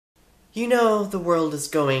You know, the world is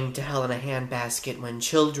going to hell in a handbasket when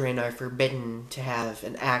children are forbidden to have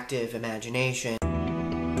an active imagination.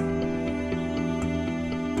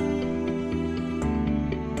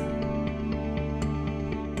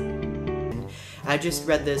 I just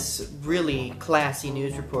read this really classy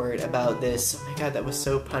news report about this. Oh my god, that was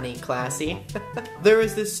so punny, classy. There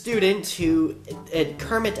was this student who, at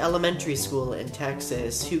Kermit Elementary School in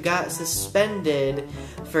Texas, who got suspended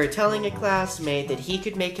for telling a classmate that he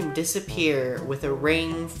could make him disappear with a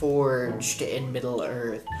ring forged in Middle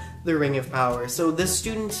Earth, the Ring of Power. So this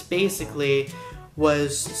student basically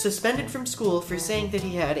was suspended from school for saying that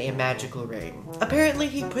he had a magical ring. Apparently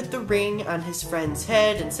he put the ring on his friend's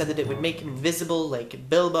head and said that it would make him invisible like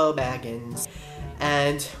Bilbo Baggins.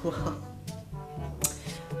 And, well,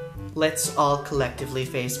 let's all collectively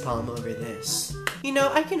facepalm over this. You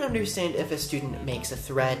know, I can understand if a student makes a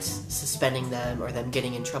threat, suspending them or them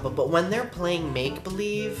getting in trouble, but when they're playing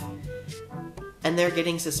make-believe and they're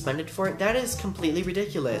getting suspended for it, that is completely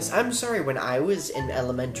ridiculous. I'm sorry, when I was in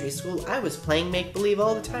elementary school, I was playing make-believe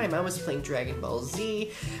all the time. I was playing Dragon Ball Z.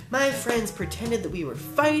 My friends pretended that we were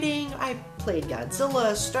fighting. I played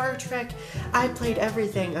Godzilla, Star Trek. I played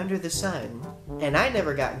everything under the sun. And I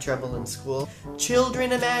never got in trouble in school.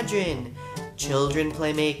 Children imagine. Children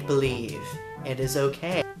play make-believe. It is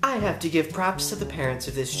okay. I have to give props to the parents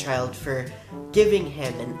of this child for giving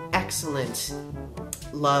him an excellent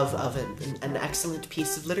love of an excellent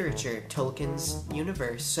piece of literature, Tolkien's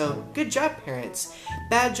universe. So, good job, parents.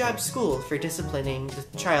 Bad job, school, for disciplining the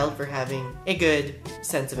child for having a good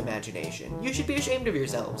sense of imagination. You should be ashamed of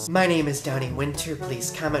yourselves. My name is Donny Winter.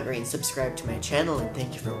 Please comment, rate, and subscribe to my channel, and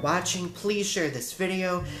thank you for watching. Please share this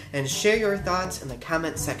video, and share your thoughts in the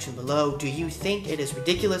comment section below. Do you think it is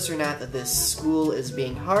ridiculous or not that this school is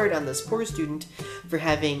being hard on this poor student for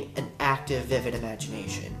having an active, vivid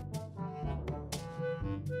imagination?